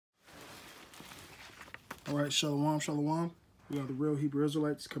All right, shalom, shalom. We are the real Hebrew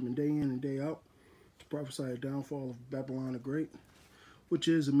Israelites coming day in and day out to prophesy the downfall of Babylon the Great, which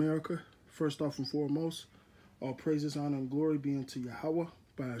is America. First off and foremost, all praises, honor, and glory be unto Yahweh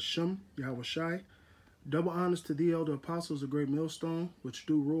by Hashem, Yahweh Shai. Double honors to the elder apostles, the great millstone, which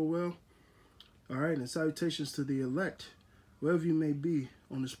do rule well. All right, and salutations to the elect, wherever you may be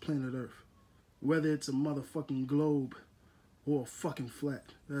on this planet Earth. Whether it's a motherfucking globe or a fucking flat,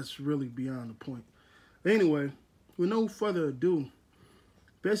 that's really beyond the point. Anyway, with no further ado,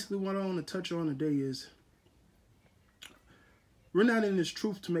 basically what I want to touch on today is we're not in this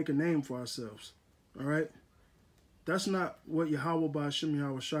truth to make a name for ourselves, all right? That's not what Yahweh by Hashem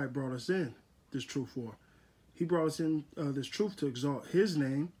Yahweh Shai brought us in this truth for. He brought us in this truth to exalt his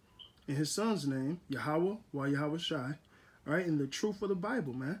name and his son's name, Yahweh, while Yahweh Shai, all right, and the truth of the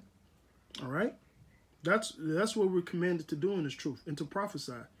Bible, man, all right? That's what we're commanded to do in this truth, and to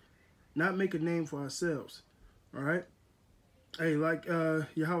prophesy, not make a name for ourselves, all right? Hey, like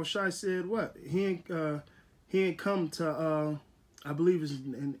Yahweh Shai said, what? He ain't come to, I believe it's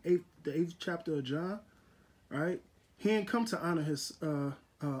in the 8th chapter of John, all right? He ain't come to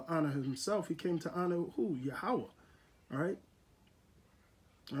honor himself. He came to honor who? Yahweh, all right?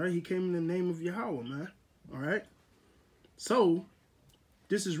 All right, he came in the name of Yahweh, man, all right? So,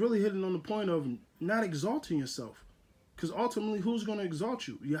 this is really hitting on the point of not exalting yourself. Because ultimately, who's going to exalt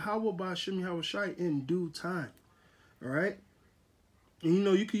you? Yahweh by Hashem Yahweh Shai in due time. All right? And you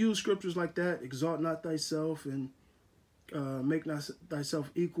know, you can use scriptures like that, exalt not thyself, and make not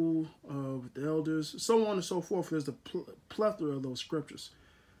thyself equal with the elders, so on and so forth. There's a plethora of those scriptures.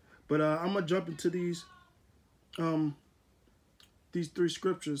 But I'm going to jump into these 3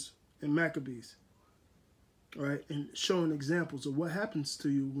 scriptures in Maccabees. All right? And showing examples of what happens to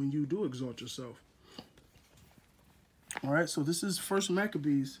you when you do exalt yourself. All right, so this is 1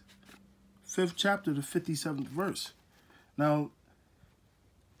 Maccabees, 5th chapter, the 57th verse. Now,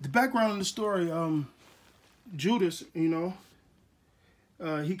 the background of the story, Judas, you know,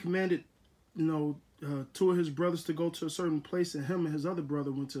 he commanded, you know, 2 of his brothers to go to a certain place, and him and his other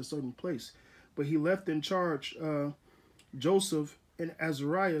brother went to a certain place. But he left in charge Joseph and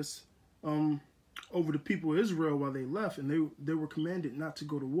Azarias over the people of Israel while they left, and they were commanded not to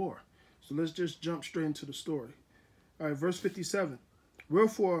go to war. So let's just jump straight into the story. All right, verse 57.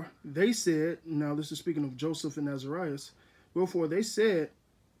 Wherefore they said, now this is speaking of Joseph and Azarias. Wherefore they said,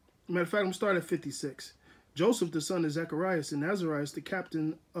 matter of fact, I'm going to start at 56. Joseph, the son of Zacharias, and Azarias, the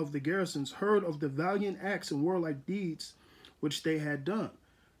captain of the garrisons, heard of the valiant acts and warlike deeds which they had done.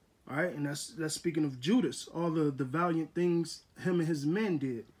 All right, and that's speaking of Judas, all the valiant things him and his men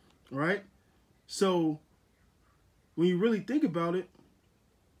did. All right, so when you really think about it,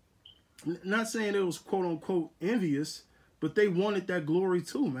 not saying it was quote-unquote envious, but they wanted that glory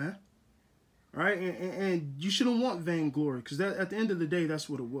too, man. All right? And you shouldn't want vainglory, because at the end of the day, that's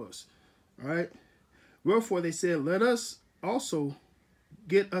what it was. All right? Wherefore they said, let us also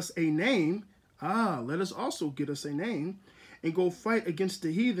get us a name. Let us also get us a name, and go fight against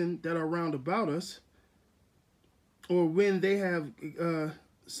the heathen that are round about us. Or when they have,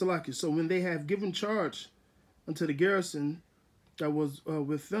 so when they have given charge unto the garrison that was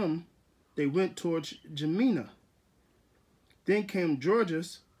with them, they went towards Gemina. Then came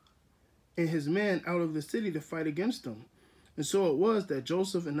Georgius and his men out of the city to fight against them. And so it was that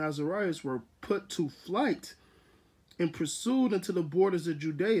Joseph and Azarias were put to flight and pursued unto the borders of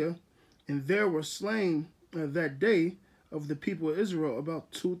Judea, and there were slain that day of the people of Israel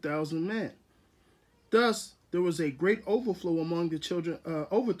about 2,000 men. Thus there was a great overthrow among the children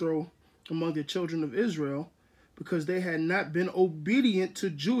of Israel, because they had not been obedient to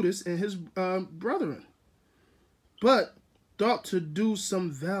Judas and his brethren, but thought to do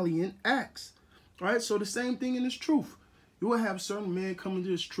some valiant acts. All right, so the same thing in this truth. You will have certain men come into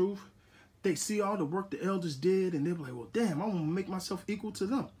this truth. They see all the work the elders did, and they're like, well, damn, I want to make myself equal to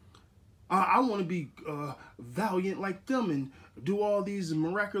them. I want to be valiant like them and do all these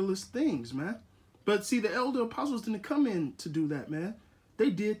miraculous things, man. But see, the elder apostles didn't come in to do that, man.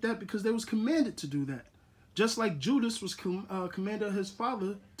 They did that because they was commanded to do that. Just like Judas was commanded of his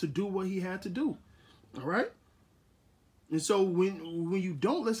father to do what he had to do. All right? And so when you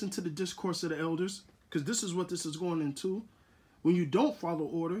don't listen to the discourse of the elders, because this is what this is going into, when you don't follow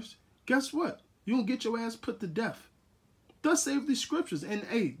orders, guess what? You're going to get your ass put to death. Thus save these scriptures. And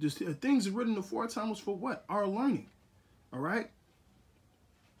hey, the things written aforetime was for what? Our learning. All right?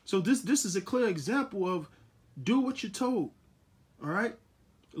 So this is a clear example of do what you're told. All right?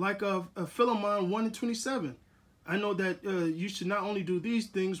 Like Philemon 1:27. I know that you should not only do these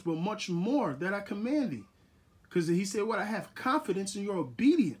things, but much more that I command thee. Because he said, what? I have confidence in your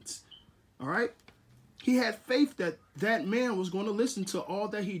obedience. All right? He had faith that that man was going to listen to all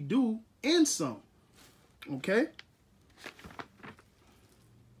that he do and some. Okay?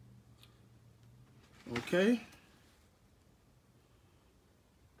 Okay?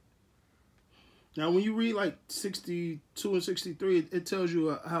 Now, when you read like 62 and 63, it tells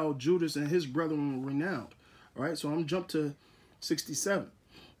you how Judas and his brethren were renowned. All right? So I'm jump to 67.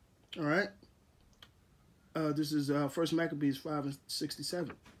 All right? This is 1 Maccabees 5 and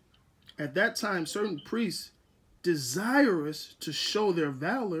 67. At that time, certain priests, desirous to show their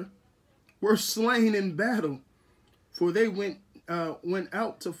valor, were slain in battle, for they went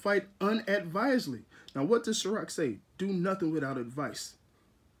out to fight unadvisedly. Now, what does Sirach say? Do nothing without advice.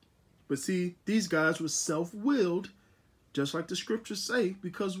 But see, these guys were self-willed, just like the scriptures say,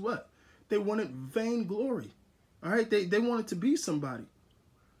 because what? They wanted vainglory. All right? They wanted to be somebody.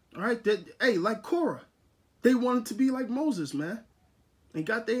 All right? Hey, like Korah. They wanted to be like Moses, man. And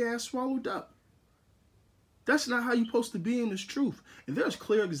got their ass swallowed up. That's not how you're supposed to be in this truth. And there's a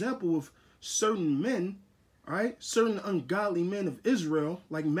clear example of certain men, all right, certain ungodly men of Israel,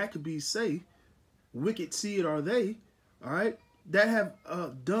 like Maccabees say, wicked seed are they, all right, that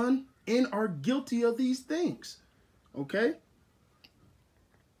have done and are guilty of these things. Okay?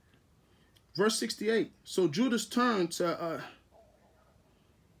 Verse 68. So Judas turned to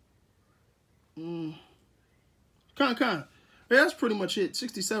that's pretty much it.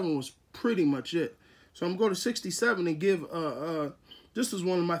 67 was pretty much it. So I'm going to 67 and give this is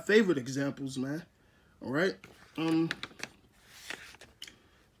one of my favorite examples, man. All right.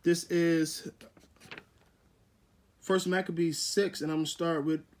 This is 1 Maccabees 6, and I'm going to start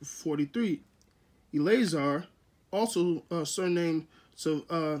with 43. Eleazar, also surnamed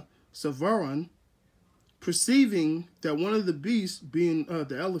Savaron, perceiving that one of the beasts, being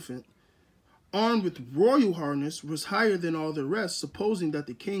the elephant, armed with royal harness, was higher than all the rest, supposing that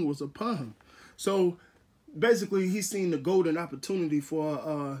the king was upon him. So basically, he's seen the golden opportunity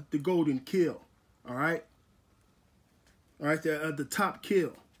for the golden kill. All right. All right. The top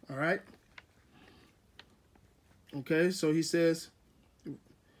kill. All right. Okay. So he says,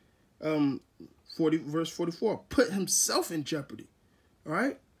 verse 44, put himself in jeopardy. All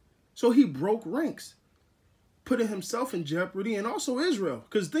right. So he broke ranks, putting himself in jeopardy, and also Israel.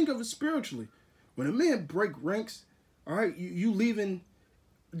 Because think of it spiritually. When a man break ranks, all right, you leaving,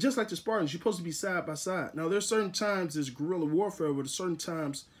 just like the Spartans, you're supposed to be side by side. Now, there's certain times there's guerrilla warfare, but certain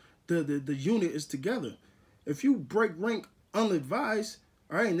times the unit is together. If you break rank unadvised,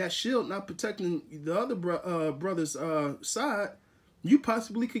 all right, and that shield not protecting the other brother's side, you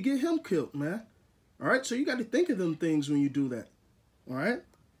possibly could get him killed, man. All right, so you got to think of them things when you do that. All right,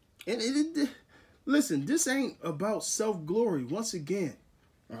 and listen, this ain't about self-glory once again.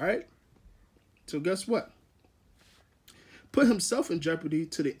 All right. So guess what? Put himself in jeopardy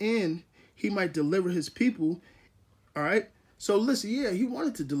to the end he might deliver his people. All right. So listen, yeah, he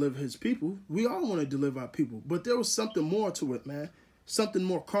wanted to deliver his people. We all want to deliver our people. But there was something more to it, man. Something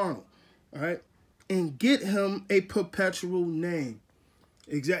more carnal. All right. And get him a perpetual name.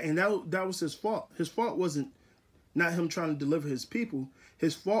 Exactly. And that was his fault. His fault wasn't not him trying to deliver his people.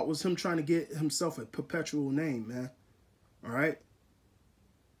 His fault was him trying to get himself a perpetual name, man. All right.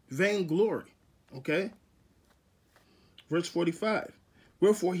 Vainglory. Okay. Verse 45.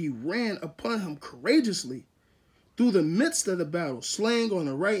 Wherefore he ran upon him courageously through the midst of the battle, slaying on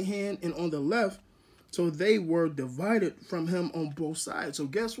the right hand and on the left, so they were divided from him on both sides. So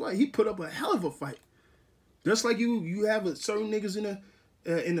guess what? He put up a hell of a fight. Just like you have certain niggas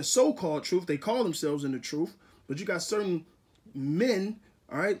in the so-called truth. They call themselves in the truth, but you got certain men,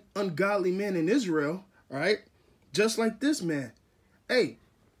 all right, ungodly men in Israel, all right, just like this man. Hey,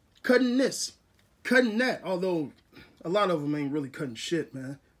 cutting this, cutting that, although a lot of them ain't really cutting shit,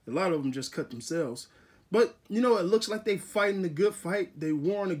 man. A lot of them just cut themselves. But, you know, it looks like they fighting a good fight. They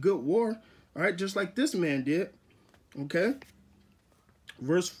warring a good war, all right, just like this man did, okay?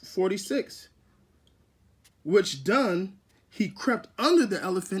 Verse 46. Which done, he crept under the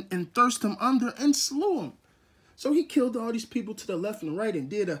elephant and thrust him under and slew him. So he killed all these people to the left and right and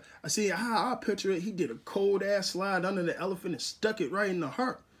did I picture it, he did a cold-ass slide under the elephant and stuck it right in the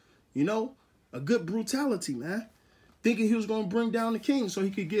heart. You know, a good brutality, man. Thinking he was going to bring down the king so he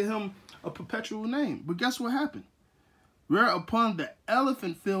could get him a perpetual name. But guess what happened? Whereupon the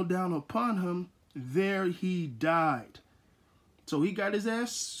elephant fell down upon him, there he died. So he got his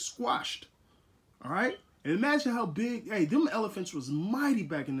ass squashed. All right? And imagine how big, hey, them elephants was mighty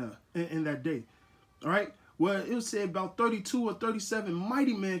back in that day. All right? Well, it was said about 32 or 37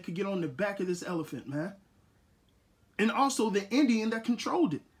 mighty men could get on the back of this elephant, man. And also the Indian that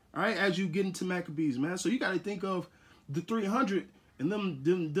controlled it. All right, as you get into Maccabees, man. So you got to think of the 300 and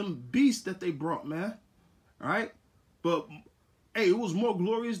them beasts that they brought, man. All right? But, hey, it was more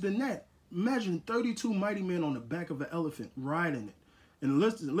glorious than that. Imagine 32 mighty men on the back of an elephant riding it. And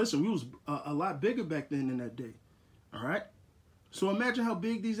listen, we was a lot bigger back then in that day. All right? So imagine how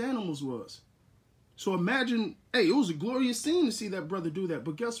big these animals was. So imagine, hey, it was a glorious scene to see that brother do that.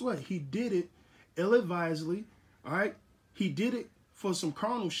 But guess what? He did it ill-advisedly. All right? He did it for some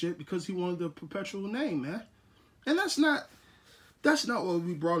carnal shit because he wanted the perpetual name, man. And that's not what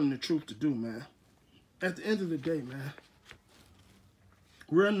we brought in the truth to do, man. At the end of the day, man,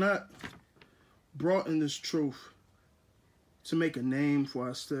 we're not brought in this truth to make a name for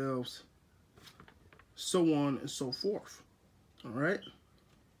ourselves, so on and so forth. All right?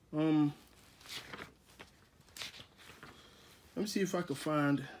 Let me see if I can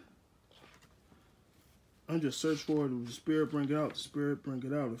find. I'm just search for it. The Spirit bring it out. The Spirit bring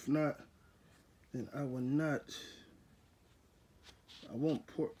it out. If not, then I will not. I won't.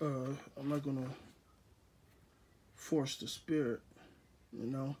 I'm not gonna force the Spirit. You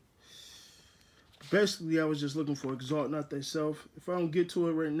know. Basically, I was just looking for exalt, not thyself. If I don't get to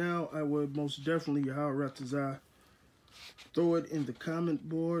it right now, I would most definitely Yahweh Ratazah throw it in the comment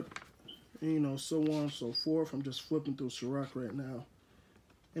board. You know, so on and so forth. I'm just flipping through Sirach right now.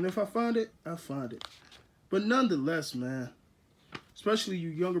 And if I find it, I find it. But nonetheless, man, especially you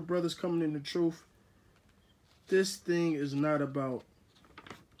younger brothers coming in the truth, this thing is not about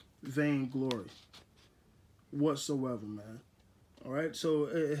vainglory whatsoever, man. All right? So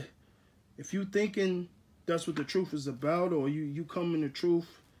if you thinking that's what the truth is about, or you come in the truth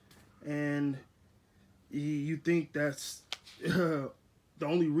and you think that's the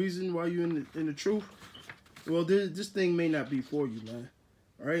only reason why you're in the truth, well, this thing may not be for you, man.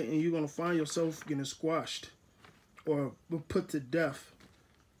 All right? And you're going to find yourself getting squashed or put to death,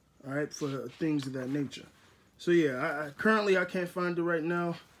 all right, for things of that nature. So, yeah, currently I can't find it right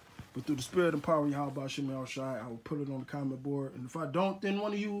now, but through the Spirit and power of Yahweh Shem Shai, I will put it on the comment board. And if I don't, then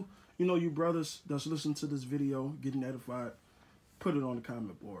one of you, you brothers that's listening to this video, getting edified, put it on the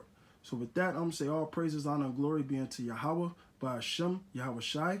comment board. So with that, I'm going to say all praises, honor, and glory be unto Yahweh, by Hashem, Yahweh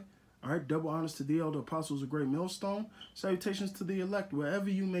Shai. All right, double honors to the elder apostles of Great Millstone. Salutations to the elect, wherever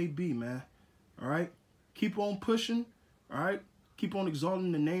you may be, man. All right, keep on pushing. All right, keep on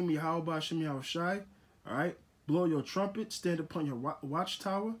exalting the name of Yahweh by Hashem, Yahweh Shai. All right, blow your trumpet, stand upon your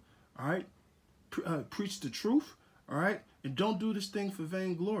watchtower. All right, preach the truth. All right, and don't do this thing for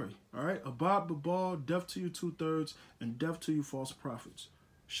vainglory. All right, abad babal, death to you 2/3, and death to you false prophets.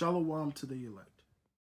 Shalom to the elect.